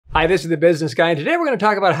Hi, this is the Business Guy, and today we're going to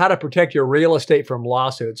talk about how to protect your real estate from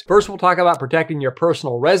lawsuits. First, we'll talk about protecting your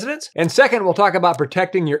personal residence, and second, we'll talk about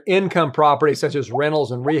protecting your income property, such as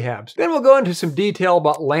rentals and rehabs. Then we'll go into some detail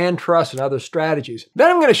about land trusts and other strategies. Then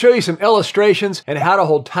I'm going to show you some illustrations and how to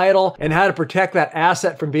hold title and how to protect that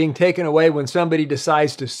asset from being taken away when somebody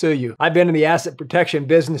decides to sue you. I've been in the asset protection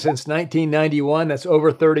business since 1991. That's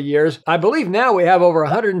over 30 years. I believe now we have over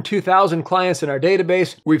 102,000 clients in our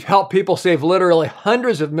database. We've helped people save literally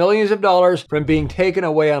hundreds of millions of dollars from being taken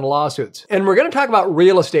away on lawsuits. And we're going to talk about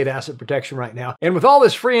real estate asset protection right now. And with all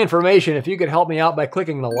this free information, if you could help me out by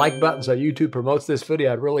clicking the like button so YouTube promotes this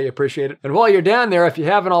video, I'd really appreciate it. And while you're down there, if you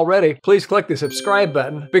haven't already, please click the subscribe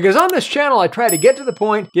button, because on this channel, I try to get to the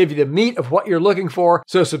point, give you the meat of what you're looking for,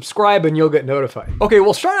 so subscribe and you'll get notified. Okay,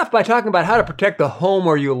 we'll start off by talking about how to protect the home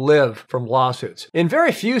where you live from lawsuits. In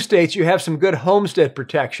very few states, you have some good homestead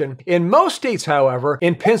protection. In most states, however,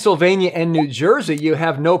 in Pennsylvania and New Jersey, you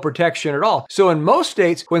have no protection at all. So in most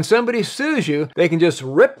states, when somebody sues you, they can just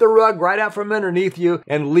rip the rug right out from underneath you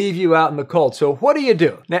and leave you out in the cold. So what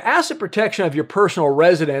do? Now, asset protection of your personal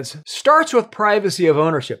residence starts with privacy of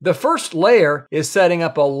ownership. The first layer is setting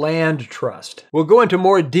up a land trust. We'll go into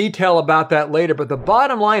more detail about that later, but the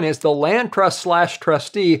bottom line is the land trust /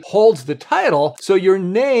 trustee holds the title, so your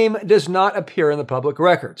name does not appear in the public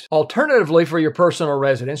records. Alternatively, for your personal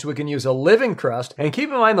residence, we can use a living trust, and keep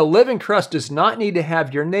in mind the living trust does not need to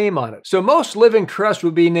have your name on it. So most living trusts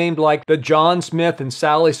would be named like the John Smith and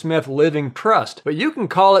Sally Smith Living Trust, but you can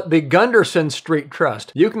call it the Gunderson Street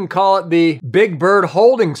Trust. You can call it the Big Bird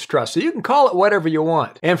Holdings Trust. So you can call it whatever you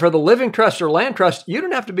want. And for the living trust or land trust, you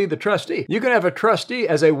don't have to be the trustee. You can have a trustee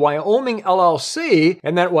as a Wyoming LLC,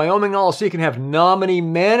 and that Wyoming LLC can have nominee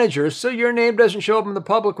managers, so your name doesn't show up in the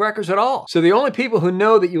public records at all. So the only people who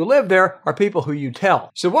know that you live there are people who you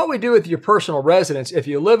tell. So what we do with your personal residence, if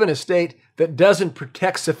you live in a state that doesn't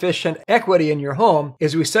protect sufficient equity in your home,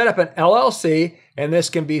 is we set up an LLC, and this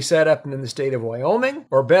can be set up in the state of Wyoming,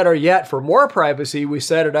 or better yet, for more privacy, we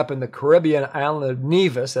set it up in the Caribbean island of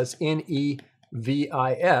Nevis, that's Nevis,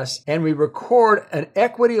 and we record an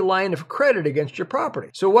equity line of credit against your property.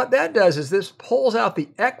 So what that does is this pulls out the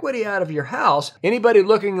equity out of your house. Anybody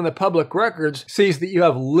looking in the public records sees that you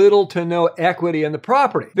have little to no equity in the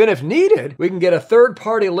property. Then if needed, we can get a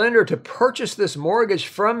third-party lender to purchase this mortgage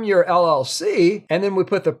from your LLC, and then we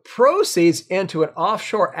put the proceeds into an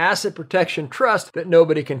offshore asset protection trust that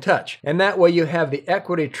nobody can touch. And that way you have the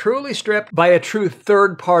equity truly stripped by a true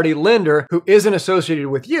third-party lender who isn't associated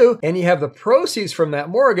with you, and you have the proceeds from that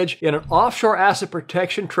mortgage in an offshore asset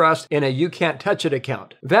protection trust in a you can't touch it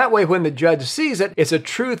account. That way, when the judge sees it, it's a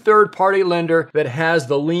true third-party lender that has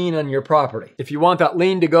the lien on your property. If you want that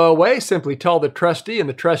lien to go away, simply tell the trustee, and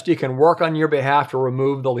the trustee can work on your behalf to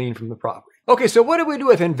remove the lien from the property. Okay, so what do we do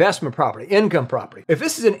with investment property, income property? If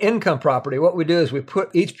this is an income property, what we do is we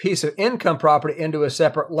put each piece of income property into a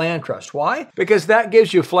separate land trust. Why? Because that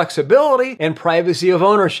gives you flexibility and privacy of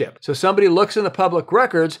ownership. So somebody looks in the public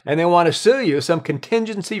records and they want to sue you, some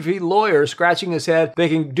contingency fee lawyer scratching his head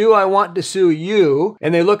thinking, do I want to sue you?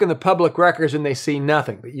 And they look in the public records and they see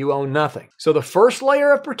nothing, that you own nothing. So the first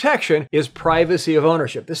layer of protection is privacy of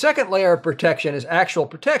ownership. The second layer of protection is actual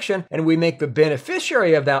protection, and we make the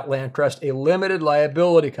beneficiary of that land trust a limited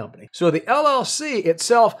liability company. So the LLC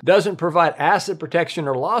itself doesn't provide asset protection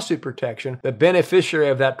or lawsuit protection. The beneficiary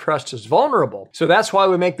of that trust is vulnerable. So that's why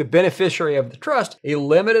we make the beneficiary of the trust a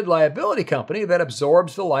limited liability company that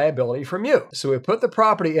absorbs the liability from you. So we put the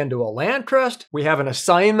property into a land trust. We have an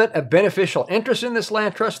assignment of beneficial interest in this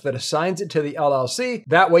land trust that assigns it to the LLC.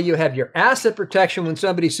 That way you have your asset protection when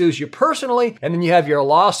somebody sues you personally, and then you have your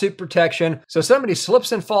lawsuit protection. So somebody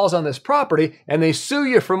slips and falls on this property and they sue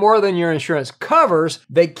you for more than your insurance covers,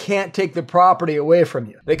 they can't take the property away from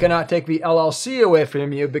you. They cannot take the LLC away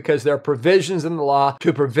from you because there are provisions in the law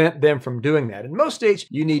to prevent them from doing that. In most states,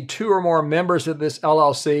 you need 2 or more members of this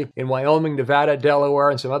LLC. In Wyoming, Nevada,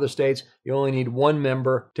 Delaware, and some other states, you only need 1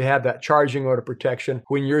 member to have that charging order protection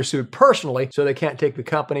when you're sued personally, so they can't take the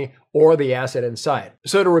company or the asset inside.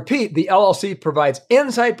 So to repeat, the LLC provides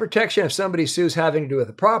inside protection if somebody sues having to do with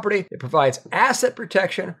the property. It provides asset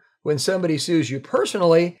protection when somebody sues you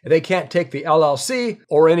personally. They can't take the LLC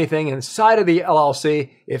or anything inside of the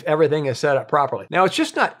LLC if everything is set up properly. Now, it's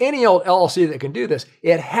just not any old LLC that can do this.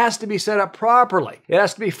 It has to be set up properly. It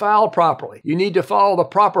has to be filed properly. You need to follow the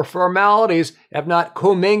proper formalities of not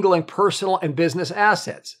commingling personal and business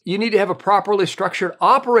assets. You need to have a properly structured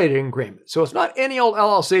operating agreement. So it's not any old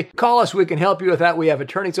LLC. Call us. We can help you with that. We have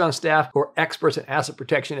attorneys on staff who are experts in asset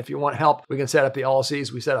protection. If you want help, we can set up the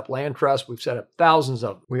LLCs. We set up land trusts. We've set up thousands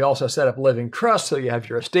of them. We also set up living trusts so you have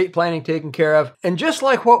your estate planning taken care of. And just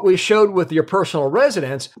like what we showed with your personal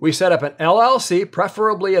residence, we set up an LLC,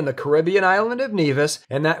 preferably in the Caribbean island of Nevis,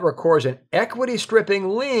 and that records an equity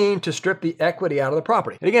stripping lien to strip the equity out of the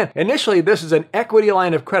property. And again, initially this is an equity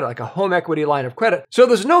line of credit, like a home equity line of credit. So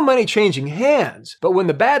there's no money changing hands. But when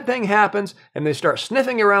the bad thing happens and they start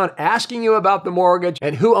sniffing around asking you about the mortgage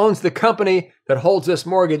and who owns the company that holds this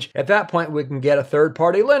mortgage, at that point we can get a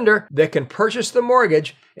third-party lender that can purchase the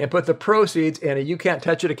mortgage and put the proceeds in a you can't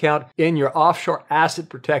touch it account in your offshore asset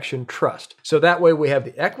protection trust. So that way we have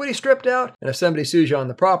the equity stripped out, and if somebody sues you on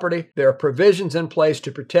the property, there are provisions in place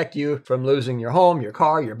to protect you from losing your home, your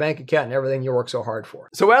car, your bank account, and everything you work so hard for.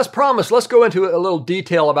 So as promised, let's go into a little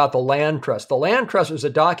detail about the land trust. The land trust is a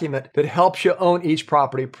document that helps you own each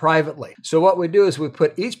property privately. So what we do is we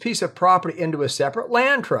put each piece of property into a separate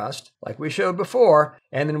land trust, like we showed before,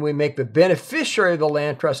 and then we make the beneficiary of the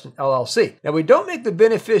land trust an LLC. Now, we don't make the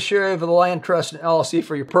beneficiary of the land trust an LLC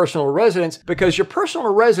for your personal residence because your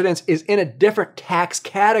personal residence is in a different tax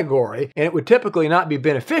category, and it would typically not be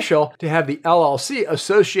beneficial to have the LLC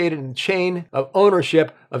associated in the chain of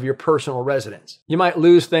ownership of your personal residence. You might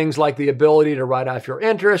lose things like the ability to write off your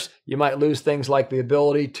interest. You might lose things like the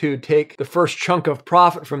ability to take the first chunk of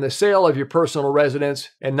profit from the sale of your personal residence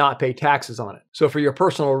and not pay taxes on it. So for your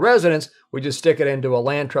personal residence, we just stick it into a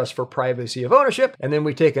land trust for privacy of ownership, and then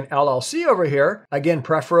we take an LLC over here, again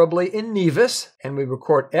preferably in Nevis, and we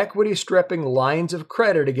record equity stripping lines of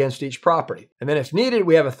credit against each property. And then if needed,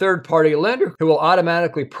 we have a third-party lender who will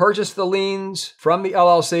automatically purchase the liens from the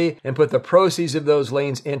LLC and put the proceeds of those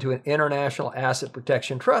liens into an international asset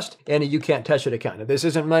protection trust and a you can't touch it account. Now, this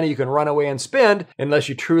isn't money you can run away and spend unless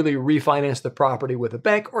you truly refinance the property with a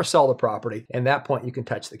bank or sell the property. At that point, you can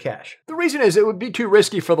touch the cash. The reason is it would be too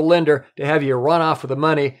risky for the lender to have you run off with the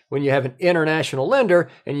money when you have an international lender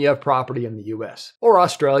and you have property in the US or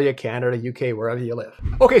Australia, Canada, UK, wherever you live.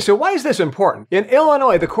 Okay, so why is this important? In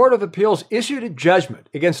Illinois, the Court of Appeals issued a judgment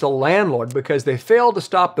against a landlord because they failed to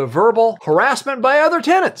stop the verbal harassment by other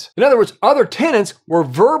tenants. In other words, other tenants were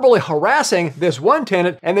verbally harassing this one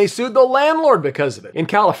tenant and they sued the landlord because of it. In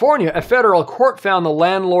California, a federal court found the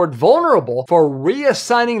landlord vulnerable for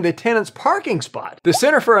reassigning the tenant's parking spot. The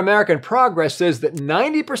Center for American Progress says that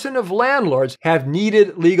 90% of landlords have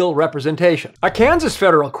needed legal representation. A Kansas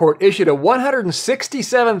federal court issued a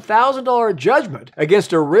 $167,000 judgment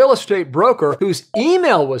against a real estate broker whose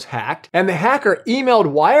email was hacked, and the hacker emailed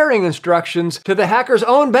wiring instructions to the hacker's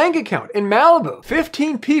own bank account in Malibu.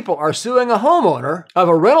 15 people are suing a homeowner of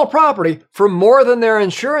a rental property for more than their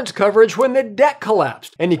insurance coverage when the debt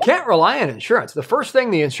collapsed. And you can't rely on insurance. The first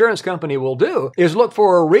thing the insurance company will do is look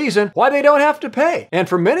for a reason why they don't have to pay. And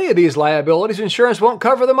for many of these liabilities, insurance won't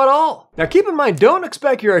cover them at all. Now keep in mind, don't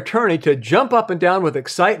expect your attorney to jump up and down with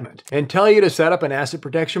excitement and tell you to set up an asset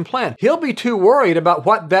protection plan. He'll be too worried about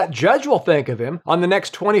what that judge will think of him on the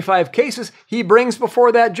next 25 cases he brings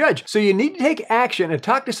before that judge. So you need to take action and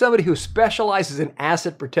talk to somebody who specializes in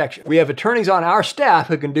asset protection. We have attorneys on our staff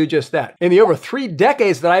who can do just that. In the over 3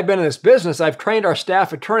 decades that I've been in this business, I've trained our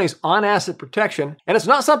staff attorneys on asset protection, and it's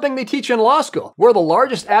not something they teach in law school. We're the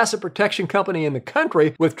largest asset protection company in the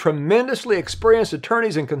country with tremendously experienced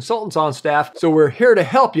attorneys and consultants on staff, so we're here to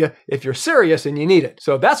help you if you're serious and you need it.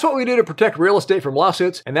 So that's what we do to protect real estate from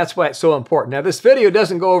lawsuits, and that's why it's so important. Now, this video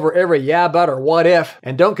doesn't go over every yeah, but, or what if,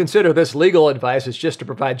 and don't consider this legal advice. It's just to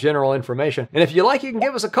provide general information. And if you like, you can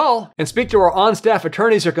give us a call and speak to our on-staff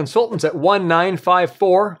attorneys or consultants at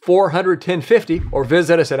 1-954-400-1050 or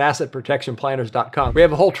visit us at assetprotectionplanners.com. We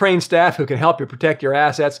have a whole trained staff who can help you protect your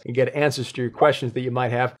assets and get answers to your questions that you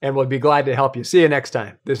might have, and we'll be glad to help you. See you next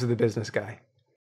time. This is The Business Guy.